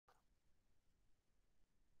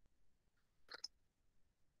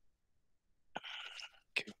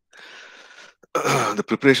The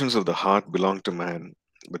preparations of the heart belong to man,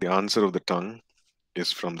 but the answer of the tongue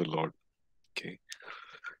is from the Lord. Okay.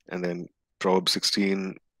 And then Proverbs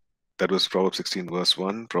 16, that was Proverbs 16, verse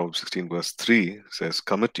 1. Proverbs 16, verse 3 says,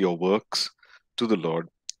 Commit your works to the Lord,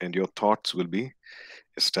 and your thoughts will be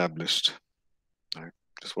established. Right?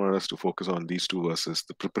 Just wanted us to focus on these two verses.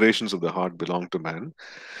 The preparations of the heart belong to man,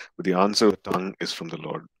 but the answer of the tongue is from the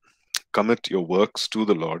Lord. Commit your works to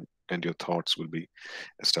the Lord, and your thoughts will be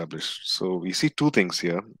established. So we see two things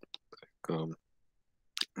here: um,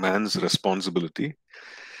 man's responsibility,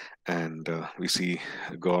 and we see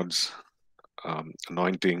God's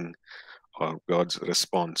anointing or God's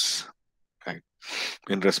response. Right?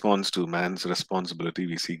 In response to man's responsibility,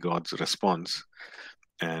 we see God's response.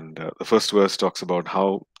 And the first verse talks about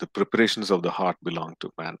how the preparations of the heart belong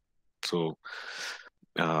to man. So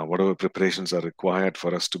whatever preparations are required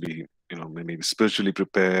for us to be, maybe spiritually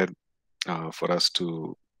prepared, for us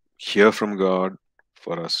to hear from God,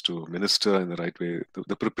 for us to minister in the right way,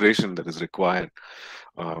 the preparation that is required,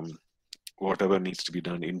 um, whatever needs to be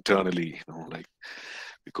done internally, like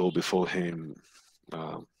we go before Him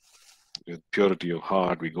um, with purity of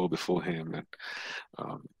heart, we go before Him, and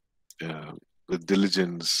um, uh, with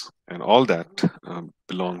diligence, and all that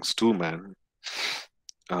belongs to man.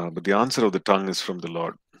 But the answer of the tongue is from the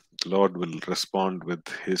Lord. The Lord will respond with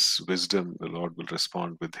His wisdom. The Lord will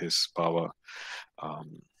respond with His power,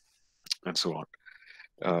 um, and so on.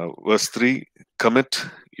 Verse 3, commit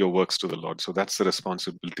your works to the Lord. So that's the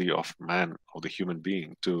responsibility of man, or the human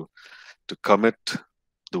being, to commit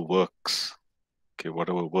the works. Okay,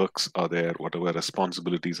 whatever works are there, whatever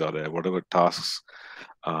responsibilities are there, whatever tasks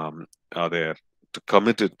are there, to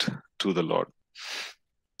commit it to the Lord.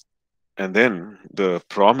 And then the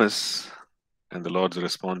promise and the Lord's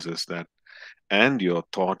response is that, and your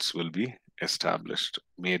thoughts will be established,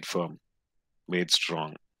 made firm, made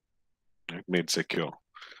strong, right? Made secure.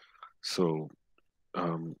 So,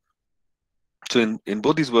 um, in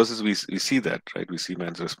both these verses, we see that, right? We see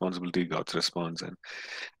man's responsibility, God's response, and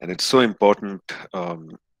it's so important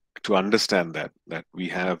to understand that we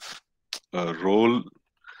have a role,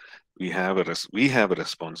 we have a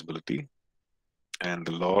responsibility, and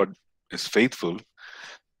the Lord is faithful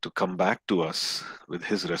to come back to us with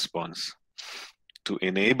His response, to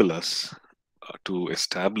enable us, to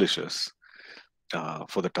establish us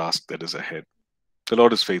for the task that is ahead. The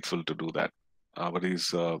Lord is faithful to do that, but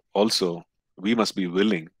He's also, we must be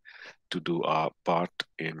willing to do our part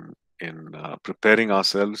in preparing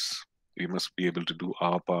ourselves. We must be able to do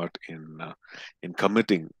our part in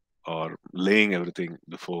committing or laying everything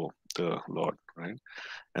before the Lord, right?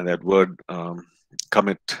 And that word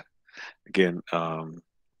commit, again,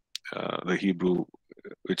 the Hebrew,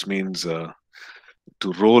 which means to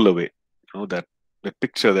roll away. That the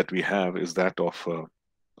picture that we have is that of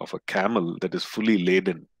a camel that is fully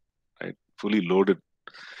laden, right? Fully loaded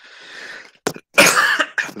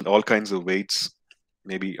with all kinds of weights.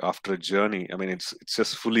 Maybe after a journey, I mean, it's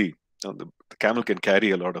just fully. The camel can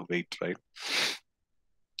carry a lot of weight, right?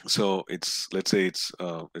 So let's say it's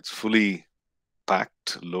fully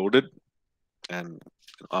packed, loaded, and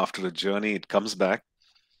after a journey, it comes back,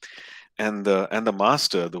 and the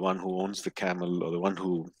master, the one who owns the camel, or the one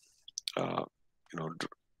who uh,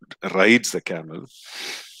 rides the camel,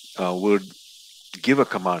 would give a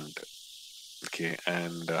command. Okay,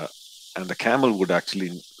 and the camel would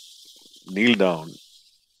actually kneel down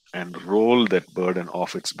and roll that burden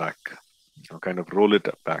off its back, kind of roll it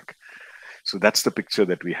back. So that's the picture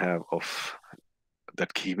that we have of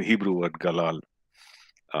that Hebrew word galal,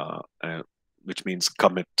 which means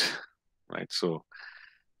commit, right? So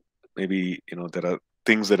maybe there are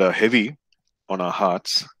things that are heavy on our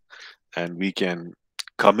hearts, and we can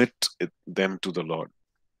commit them to the Lord,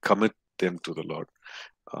 commit them to the Lord,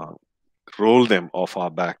 uh, roll them off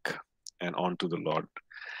our back and onto the Lord.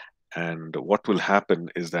 And what will happen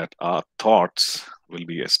is that our thoughts will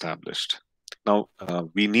be established. Now,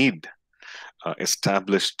 we need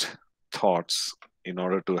established thoughts in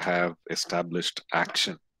order to have established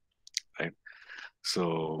action, right?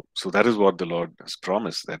 So that is what the Lord has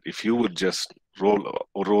promised, that if you would just roll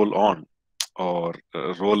on, or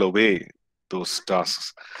roll away those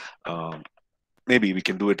tasks, um, maybe we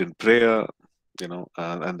can do it in prayer,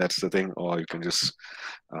 and that's the thing. Or you can just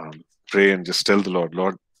um, pray and just tell the Lord,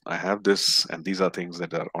 Lord, I have this, and these are things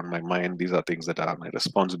that are on my mind, these are things that are my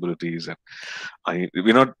responsibilities, and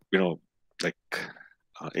we're not like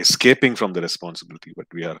escaping from the responsibility, but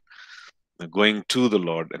we are going to the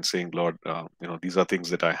Lord and saying, Lord, these are things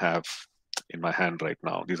that I have in my hand right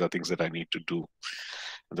now, these are things that I need to do,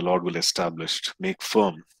 and the Lord will establish, make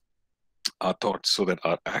firm our thoughts, so that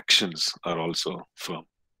our actions are also firm.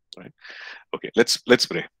 right? Okay, let's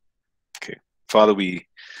pray. Okay, Father, we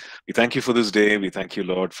thank you for this day. We thank you,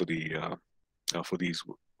 Lord, for these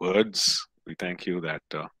words. We thank you that,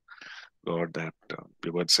 Lord, that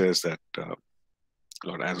your word says that,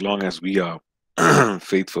 Lord, as long as we are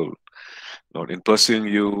faithful, Lord, in pursuing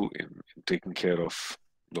you, in taking care of,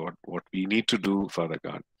 Lord, what we need to do, Father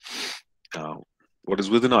God, uh, what is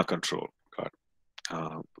within our control, God.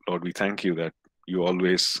 Lord, we thank you that you're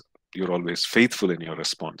always faithful in your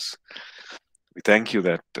response. We thank you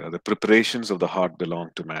that the preparations of the heart belong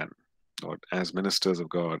to man. Lord, as ministers of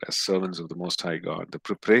God, as servants of the Most High God, the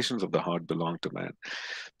preparations of the heart belong to man.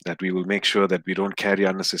 That we will make sure that we don't carry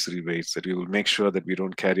unnecessary weights, that we will make sure that we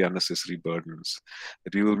don't carry unnecessary burdens,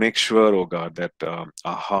 that we will make sure, oh God, that our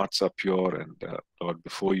hearts are pure and, Lord,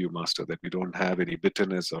 before you, Master, that we don't have any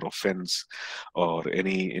bitterness or offense or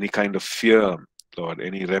any kind of fear, Lord,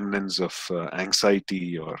 any remnants of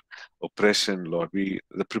anxiety or oppression, Lord.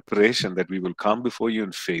 The preparation that we will come before you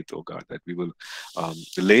in faith, oh God, that we will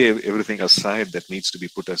lay everything aside that needs to be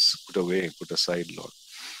put away, put aside, Lord.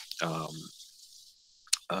 Um,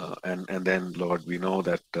 and then, Lord, we know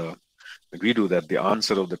that when we do that, the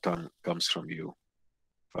answer of the tongue comes from you,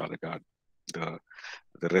 Father God. The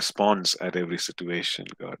the response at every situation,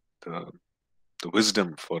 God. The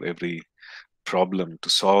wisdom for every problem to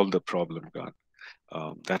solve the problem, God.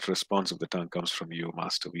 That response of the tongue comes from you,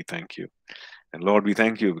 Master. We thank you. And Lord, we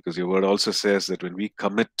thank you because your word also says that when we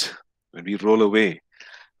roll away,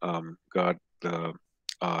 God,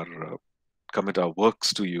 our commit our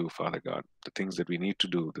works to you, Father God, the things that we need to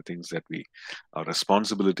do, the things that our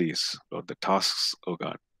responsibilities, Lord, the tasks, oh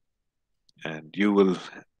God, and you will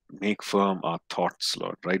make firm our thoughts,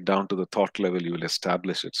 Lord, right down to the thought level. You will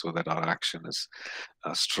establish it so that our action is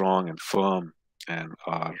strong and firm and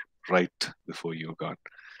are right before you, God.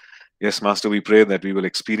 Yes, Master, we pray that we will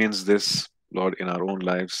experience this, Lord, in our own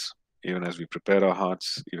lives, even as we prepare our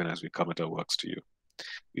hearts, even as we commit our works to you.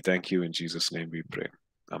 We thank you in Jesus' name we pray.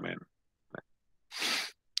 Amen.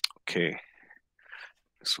 Okay.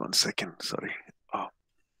 Just 1 second. Sorry. Oh.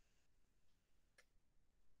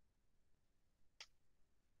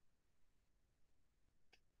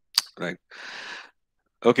 Right.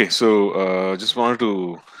 Okay. So just wanted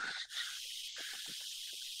to,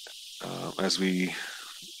 as we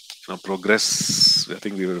progress, I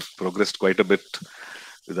think we have progressed quite a bit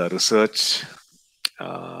with our research.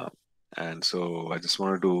 And so I just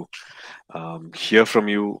wanted to hear from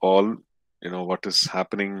you all, what is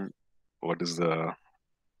happening, what is the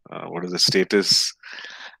status,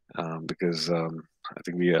 because I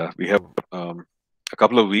think we have a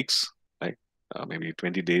couple of weeks, like maybe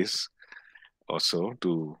 20 days or so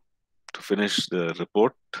to finish the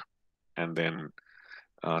report and then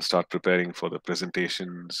start preparing for the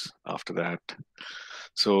presentations after that.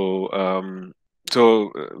 So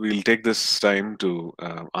we'll take this time to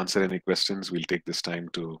answer any questions. We'll take this time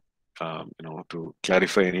to to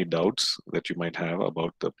clarify any doubts that you might have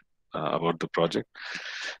about the project.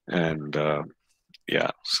 And yeah,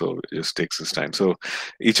 so it just takes this time. So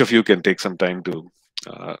each of you can take some time to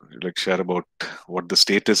like share about what the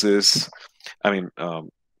status is. I mean,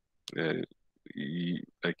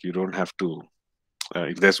 you don't have to.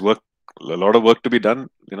 If there's a lot of work to be done,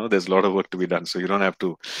 there's a lot of work to be done. So you don't have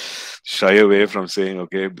to shy away from saying,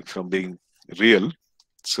 okay, from being real.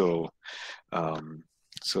 So,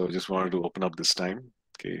 just wanted to open up this time.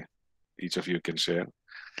 Okay, each of you can share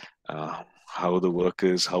how the work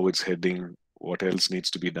is, how it's heading, what else needs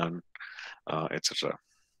to be done, etc.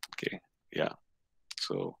 Okay, yeah.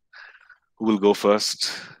 So, who will go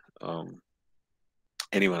first?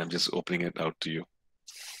 Anyone? I'm just opening it out to you.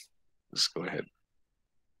 Just go ahead.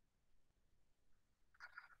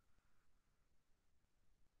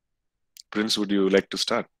 Prince, would you like to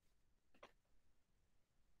start?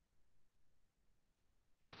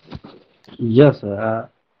 Yes, I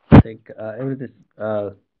think everything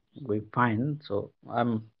going fine. So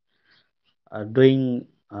I'm doing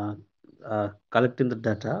collecting the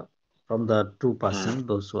data from the Mm, 2%,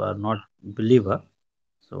 those who are not believer.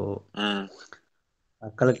 So mm, I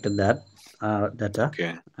collected that data,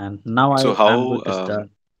 okay. and now So I'm how going to start.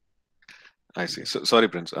 I see. So sorry,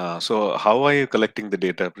 Prince. So how are you collecting the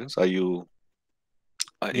data, Prince? Are you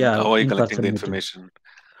Yeah, how are you collecting the in-person meeting. information?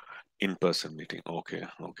 In-person meeting. Okay,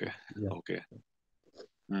 okay, Yeah. okay.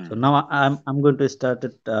 So Hmm. now I'm going to start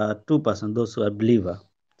at 2%, those who are believer.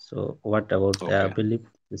 So what about their Okay. belief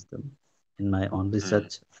system in my own Hmm.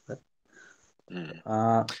 research? Hmm.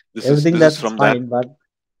 Uh, This Everything is that's from that. fine, but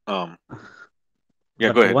Um.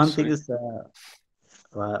 Yeah. Go but ahead. one thing Sorry. is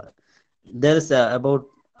there is about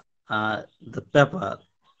the paper.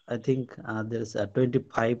 I think there is a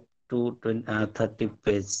 25 to 20, 30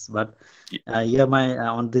 pages. But Ye- here my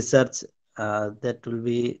on research that will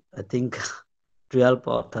be I think 12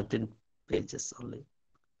 or 13 pages only.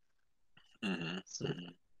 mhm, So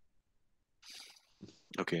mhm.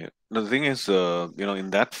 Okay. Now, the thing is, in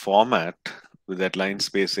that format with that line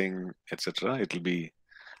spacing, etc., it'll be.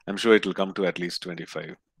 I'm sure it'll come to at least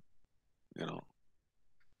 25. You know.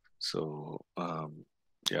 So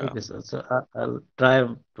yeah, okay, so I'll try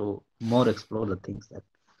to more explore the things that.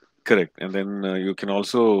 correct. And then you can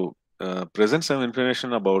also present some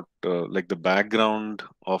information about like the background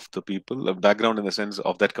of the people, background in the sense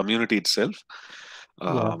of that community itself. Yeah.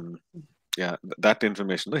 Um, yeah, that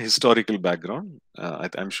information, the historical background.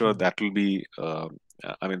 I'm sure Mm. that will be.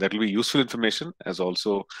 I mean, that will be useful information. As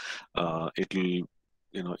also, it'll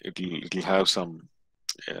it'll have some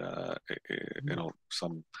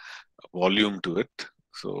some volume to it.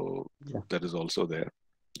 So Yeah. that is also there.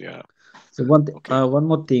 Yeah. So Okay. one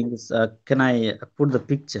more thing is, can I put the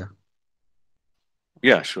picture?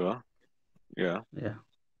 Yeah. Sure. Yeah. Yeah.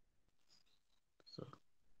 So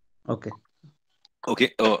okay.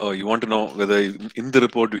 Okay. You want to know whether in the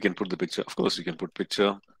report you can put the picture? Of course, you can put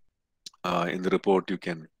picture. In the report, you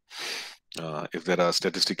can, if there are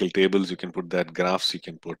statistical tables, you can put that. Graphs, you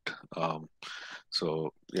can put.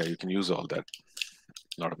 So yeah, you can use all that.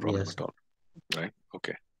 Not a problem Yes. at all. Right?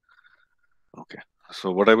 Okay. Okay.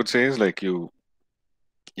 So what I would say is like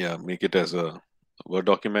yeah, make it as a Word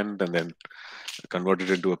document and then convert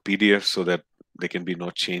it into a PDF so that there can be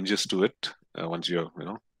no changes to it once you're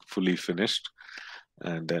fully finished,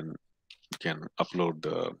 and then you can upload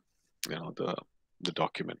the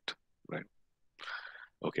document. Right?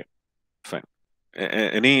 Okay. Fine.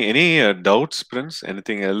 Any doubts, Prince?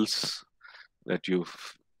 Anything else that you've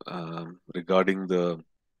regarding the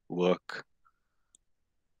work?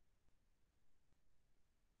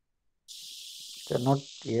 Not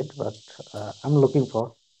yet, but I'm looking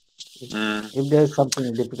for. If, Mm, if there's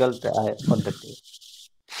something difficult, I contact you.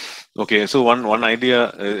 okay, so one idea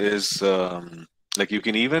is like you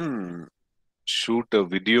can even shoot a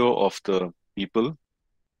video of the people,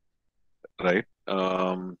 right?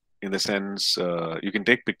 In the sense, you can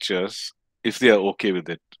take pictures if they are okay with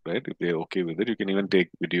it, right? If they're okay with it, you can even take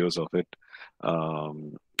videos of it.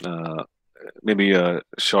 Um, uh, Maybe a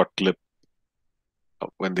short clip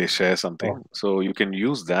when they share Oh, something. So you can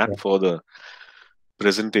use that yeah. for the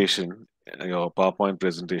presentation, your PowerPoint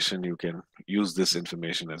presentation. You can use this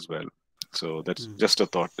information as well. So that's Mm. just a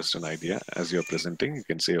thought, just an idea. As you're presenting, you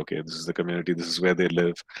can say, okay, this is the community, this is where they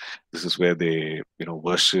live, this is where they,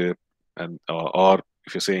 worship, and or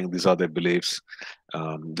if you're saying these are their beliefs,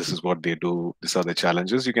 this is what they do, these are the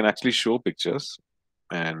challenges. You can actually show pictures,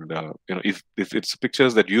 and if it's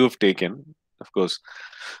pictures that you have taken, of course,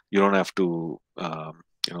 you don't have to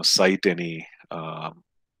cite any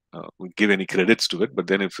give any credits to it. But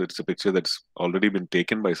then if it's a picture that's already been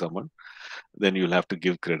taken by someone, then you'll have to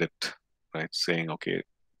give credit, right? Saying, okay,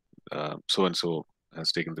 so and so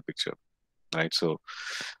has taken the picture, right? So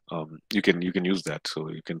you can use that. So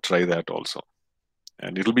you can try that also,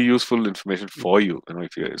 and it'll be useful information for you.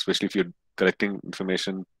 If you, especially if you're collecting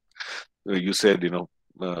information. You said,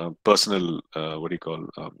 personal, what do you call,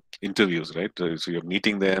 interviews, right? So you're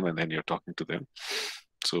meeting them and then you're talking to them.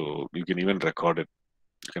 So you can even record it.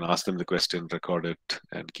 You can ask them the question, record it,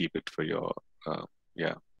 and keep it for your,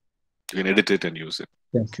 yeah. You can edit it and use it.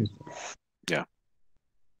 Yes, Okay. yes. Yeah.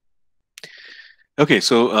 Okay.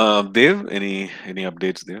 So, Dev, any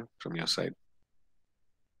updates there from your side?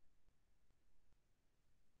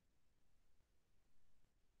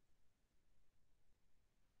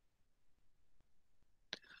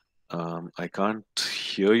 I can't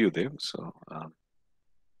hear you, Dev. So,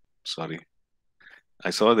 sorry. I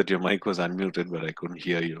saw that your mic was unmuted, but I couldn't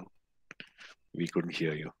hear you. We couldn't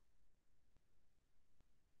hear you.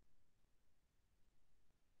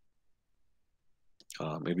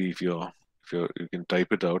 Maybe if you can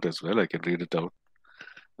type it out as well, I can read it out.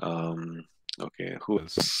 Um, okay, who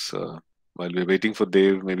else? While we're waiting for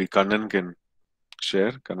Dave, maybe Kannan can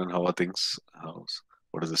share. Kannan, how are things?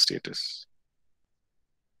 What is the status?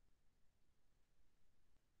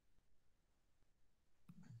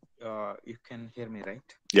 You can hear me, right?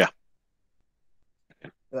 Yeah.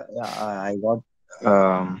 Yeah, I got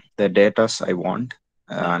the data I want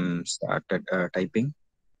and started typing,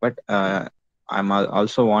 but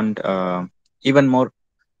also want even more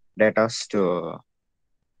data to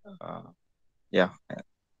uh, yeah,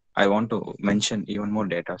 I want to mention even more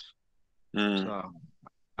data. Mm. So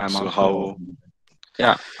I'm So also how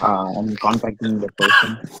yeah, I'm contacting the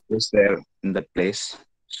person who's there in that place.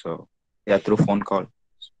 So yeah, through phone call.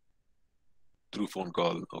 through phone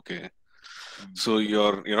call? Okay. So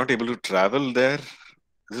you're not able to travel there.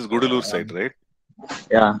 This is Gudalur side, right?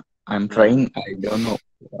 Yeah, I'm Mm, trying. I don't know.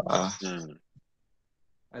 Uh, mm,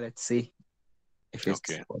 let's see if it's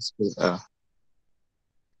okay. possible.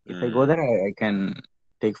 If I go Mm, there, I can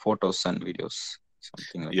take photos and videos,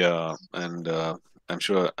 something like that. yeah, and I'm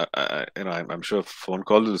sure I'm sure phone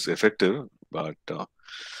call is effective, but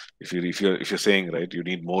if you're saying right, you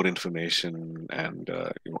need more information, and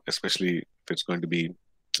especially if it's going to be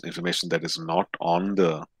information that is not on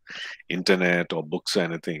the internet or books or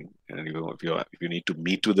anything, and if you need to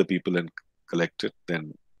meet with the people and collect it,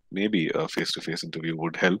 then maybe a face-to-face interview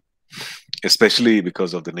would help, especially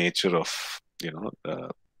because of the nature of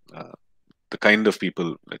uh, the kind of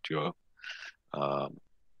people um,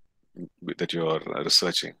 that you're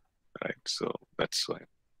researching, right? So that's why.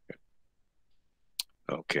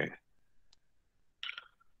 Okay.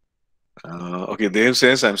 Okay, Dave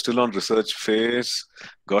says, I'm still on research phase,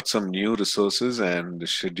 got some new resources and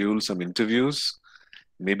schedule some interviews.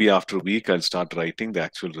 Maybe after a week, I'll start writing the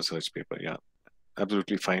actual research paper. Yeah,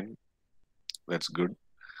 absolutely fine. That's good.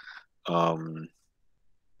 Um,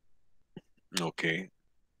 okay.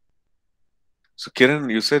 So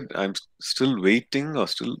Kiran, you said I'm still waiting or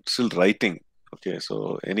still writing. Okay,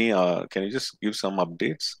 so can you just give some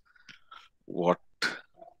updates? What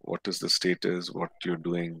what is the status? What you're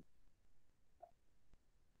doing?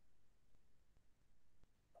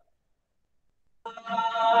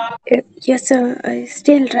 Yes, sir. I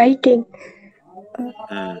still writing. Uh,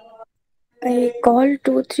 Mm, I called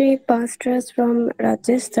 2, 3 pastors from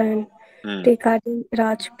Rajasthan mm, regarding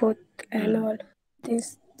Rajput and mm, all. They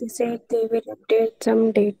mm, said they will update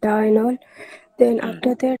some data and all. Then mm,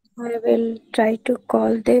 after that, I will try to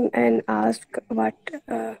call them and ask what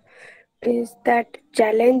is that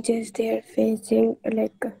challenges they are facing,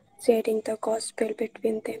 like sharing the gospel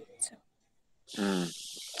between them. So, mm.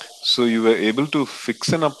 So you were able to fix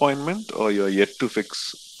an appointment, or you're yet to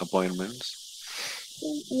fix appointments?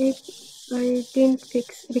 I, I didn't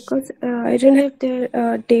fix because I don't have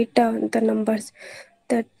their data, the numbers.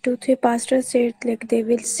 The 2, 3 pastors said like they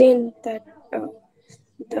will send that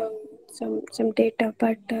the some data,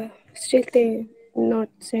 but still they not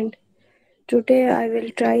send. Today I will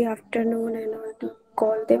try afternoon and all to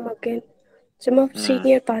call them again. Some of Mm,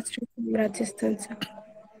 senior pastors from Rajasthan, sir.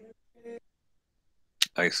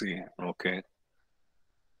 I see. Okay.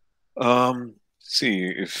 See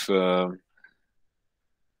if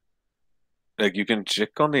like you can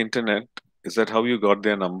check on the internet. Is that how you got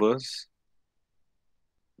their numbers,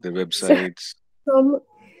 their So, websites? from,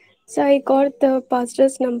 so I got the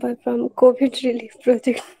pastor's number from COVID relief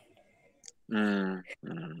project. Mm,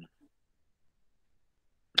 mm,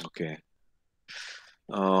 okay.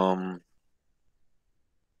 Um,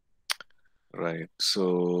 right.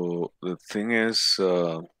 So the thing is,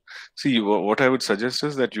 see, what I would suggest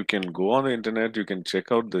is that you can go on the internet, you can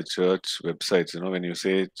check out the church websites. When you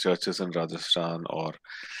say churches in Rajasthan, or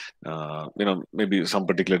maybe some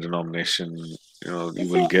particular denomination, you Yes,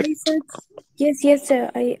 will sir. get. I searched. Yes,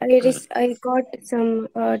 sir. Mm, I got some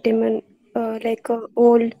demon like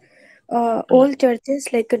mm, old churches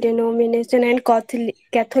like a denomination and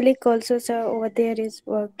Catholic also, sir, over there is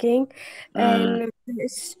working, mm, and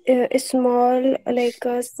it's small like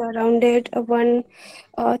surrounded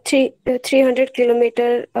 300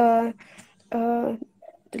 kilometer uh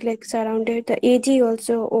like surrounded the AG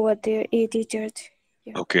also over there, AG church.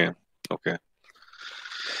 Yeah. okay. Okay.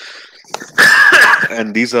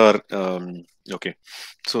 And these are okay.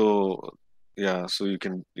 So yeah, so you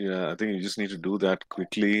can, yeah, I think you just need to do that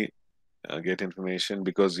quickly, get information,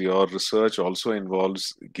 because your research also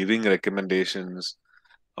involves giving recommendations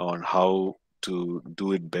on how to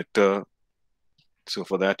do it better. So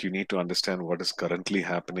for that, you need to understand what is currently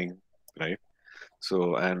happening, right?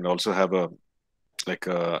 So, and also have a like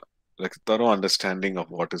a like a thorough understanding of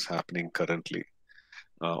what is happening currently.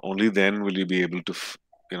 Only then will you be able to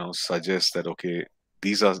suggest that, okay,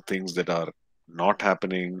 these are things that are not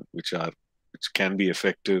happening, which can be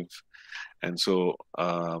effective. And so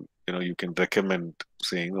you can recommend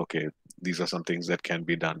saying, okay, these are some things that can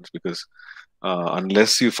be done, because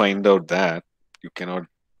unless you find out that, you cannot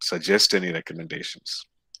suggest any recommendations,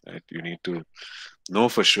 right? You need to know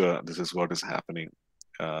for sure this is what is happening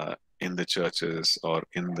in the churches, or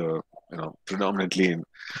in the predominantly in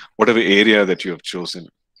whatever area that you have chosen,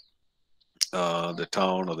 the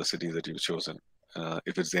town or the city that you've chosen.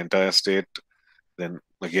 If it's the entire state, then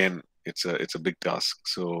again it's a big task.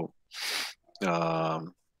 So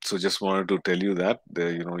just wanted to tell you that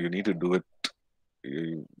you need to do it.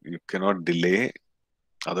 You cannot delay,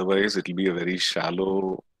 otherwise it will be a very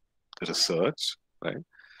shallow research, right?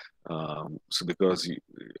 So because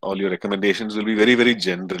all your recommendations will be very, very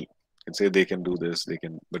general. You can say they can do this, they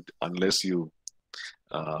can, but unless you,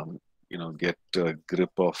 um, get a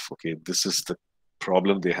grip of, okay, this is the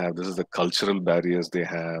problem they have, this is the cultural barriers they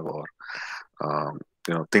have, or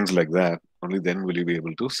things like that. Only then will you be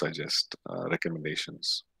able to suggest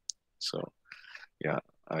recommendations. So yeah,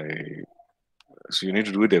 I so you need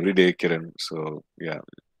to do it every day, Kiran. So yeah,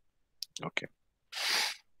 okay,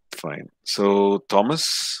 fine. So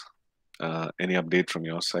Thomas, any update from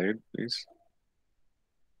your side, please?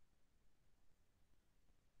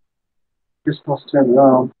 This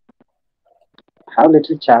hostel have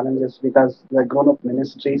little challenges because the grown-up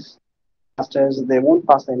ministries, pastors, they won't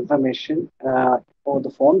pass the information over the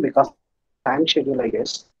phone because time schedule, I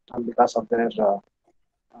guess, and because of their uh,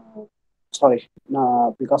 sorry,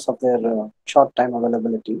 because of their short time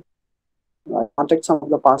availability. I contact some of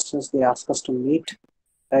the pastors. They ask us to meet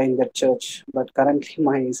in their church, but currently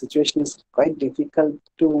my situation is quite difficult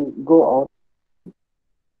to go out.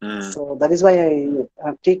 Mm, So that is why I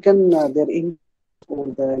have taken their in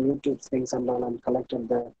over the YouTube things and all and collected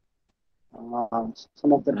the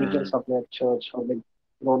some of the details mm, of their church, how they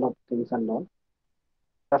grown up things and all.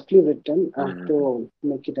 Roughly written mm, to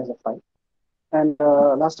make it as a file. And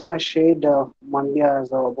last time I shared Mandya as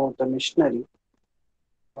about the missionary.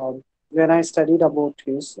 When I studied about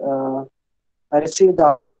his, I received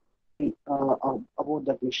the about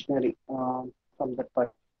that missionary from that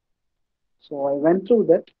part. So I went through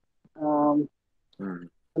that. Um, mm,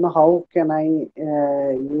 how can I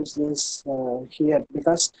use this here?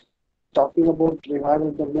 Because talking about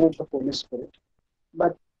revival, the move of the Holy Spirit.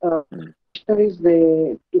 But mm, missionaries,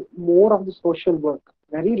 they do more of the social work,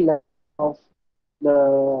 very less of the,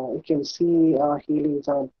 you can see healings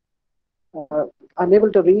or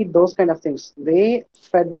unable to read those kind of things. They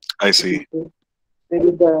fed I the see. people, they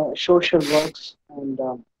did the social works, and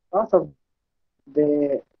because of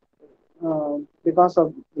they, because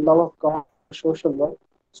of love of God, social work,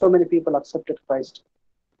 so many people accepted Christ.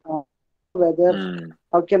 Whether Mm,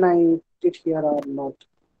 how can I put it here or not?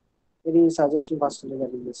 Any suggestion, Pastor,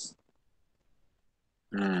 regarding this?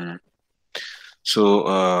 mm. So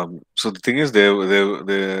the thing is, their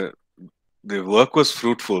work was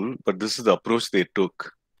fruitful, but this is the approach they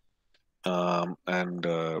took, um, and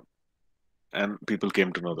uh, and people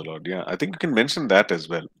came to know the Lord. Yeah, I think you can mention that as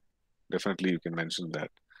well. Definitely, you can mention that.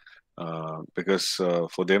 Because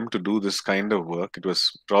for them to do this kind of work, it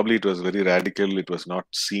was very radical. It was not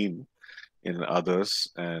seen in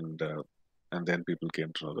others, and then people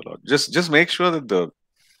came to know the Lord. Just make sure that the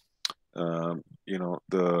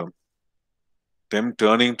them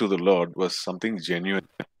turning to the Lord was something genuine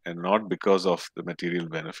and not because of the material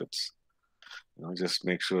benefits. Just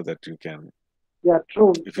make sure that you can, Yeah,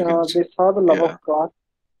 true. if you can, They saw the love yeah. of God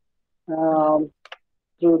um,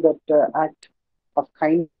 through that act of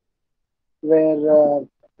kindness, where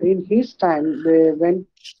in his time they went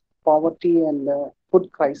poverty and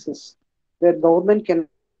food crisis, where government can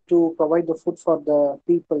to provide the food for the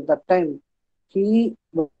people. That time, he,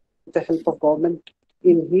 with the help of government,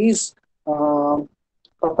 in his um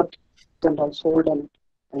property and household and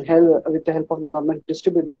help, with the help of government,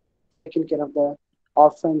 distribute, taking care of the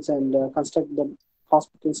orphans and construct the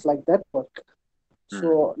hospitals like that work. Mm,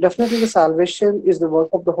 So definitely the salvation is the work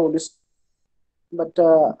of the Holy Spirit. But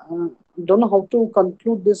don't know how to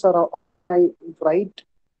conclude this or how I write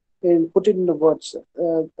and put it in the words.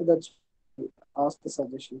 That's ask the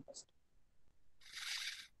suggestion first.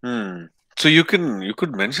 mm. So you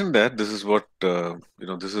could mention that this is what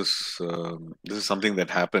this is something that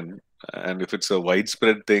happened, and if it's a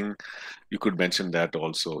widespread thing, you could mention that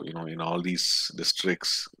also. In all these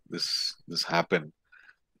districts, this happened.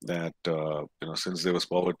 That since there was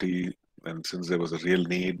poverty and since there was a real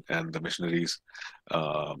need, and the missionaries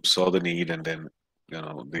saw the need, and then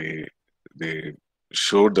they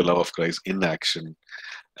showed the love of Christ in action,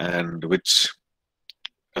 and which,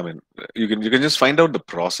 I mean, you can just find out the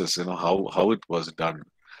process, how it was done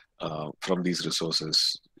from these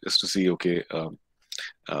resources, just to see, okay,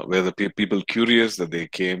 were the people curious that they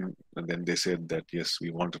came and then they said that, yes,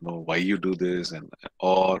 we want to know why you do this, and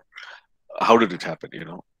or how did it happen,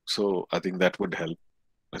 so I think that would help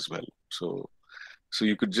as well. So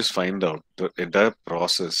you could just find out the entire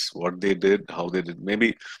process, what they did, how they did.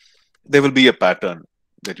 Maybe there will be a pattern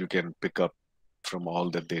that you can pick up from all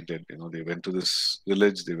that they did. They went to this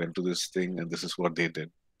village, they went to this thing, and this is what they did.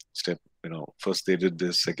 Step, first they did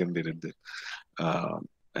this, second they did this,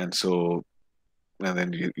 and so, and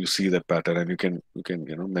then you see that pattern, and you can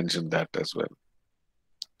mention that as well.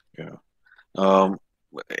 Yeah. Um,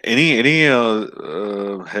 any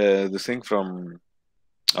this thing from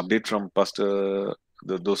update from Pastor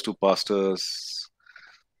those two pastors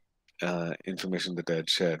information that I had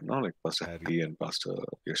shared, no, like Pastor Harry and Pastor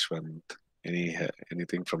Yashwant.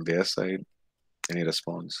 Anything from their side? Any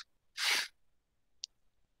response?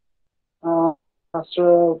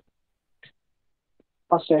 Pastor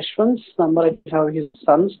Ashwin's number, I have his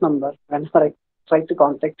son's number. Whenever I try to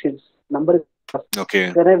contact his number is off.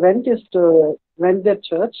 Okay. When I went their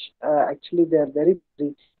church, actually they are very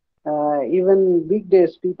busy. Even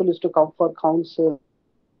weekdays, people used to come for counsel,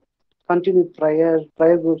 continue prayer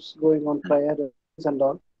groups going on, prayer and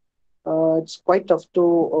all. It's quite tough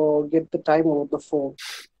to get the time over the phone.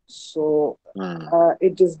 So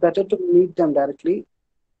it is better to meet them directly.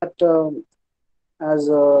 But as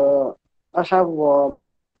I have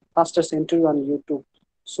pastor's interview on YouTube,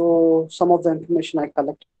 so some of the information I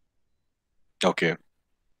collect. Okay.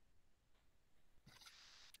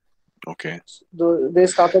 Okay. They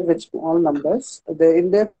started with small numbers.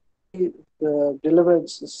 In their the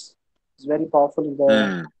deliverance is very powerful in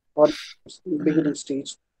the beginning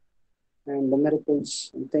stage, and the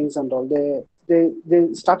miracles and things and all.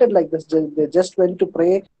 They started like this. They just went to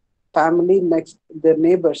pray. Family next, their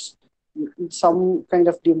neighbors, some kind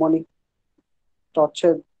of demonic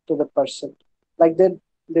torture to the person. Like that,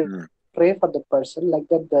 they pray for the person. Like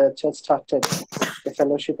that, the church started the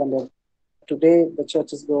fellowship, and today the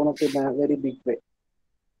church is grown up in a very big way.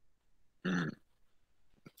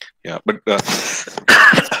 Yeah, but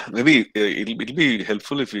maybe it'll be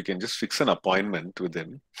helpful if you can just fix an appointment with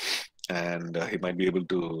him, and he might be able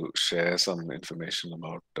to share some information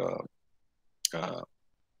about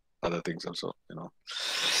other things also,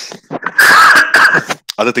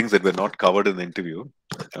 other things that were not covered in the interview,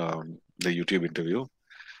 the YouTube interview.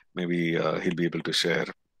 Maybe he'll be able to share.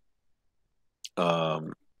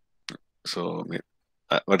 But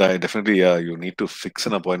I definitely, you need to fix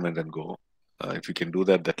an appointment and go. If you can do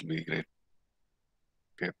that, that'll be great.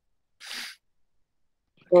 Okay.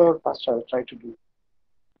 Sure, Pastor, I'll try to do.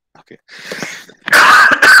 Okay.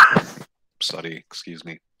 Sorry, excuse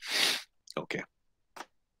me. Okay.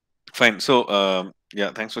 Fine. So,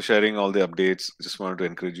 yeah, thanks for sharing all the updates. Just wanted to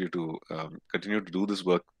encourage you to continue to do this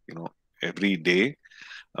work, every day,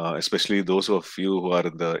 especially those of you who are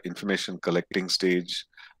in the information collecting stage,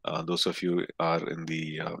 those of you are in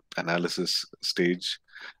the analysis stage.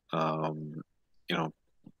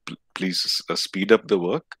 Please speed up the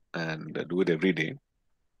work and do it every day,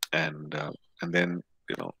 and then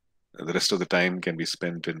the rest of the time can be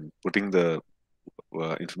spent in putting the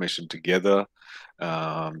information together,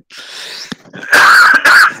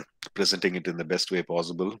 presenting it in the best way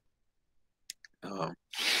possible,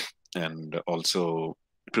 and also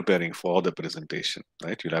preparing for the presentation.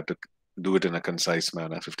 Right, you'll have to do it in a concise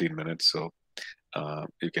manner, 15 minutes. So the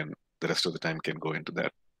rest of the time can go into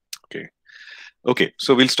that. Okay,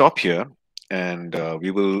 so we'll stop here, and we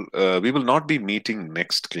will not be meeting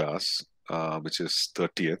next class, which is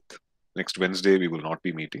 30th. Next Wednesday we will not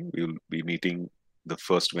be meeting. We will be meeting the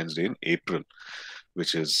first Wednesday in April,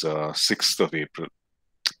 which is 6th of April.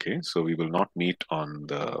 Okay, so we will not meet on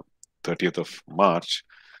the 30th of March.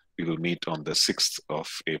 We will meet on the 6th of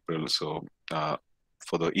April. So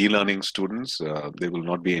for the e-learning students, there will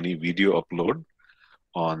not be any video upload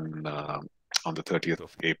on the 30th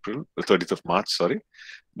of April, the 30th of March, sorry,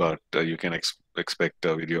 but you can expect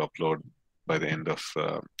a video upload by the end of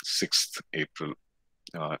 6th April,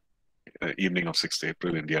 evening of 6th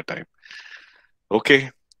April India time.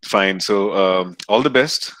 Okay, fine. So all the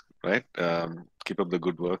best, right? Keep up the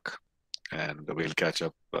good work, and we'll catch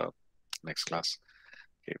up next class.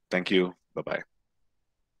 Okay, thank you. Bye-bye.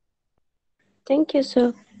 Thank you,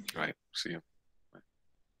 sir. Right, see you.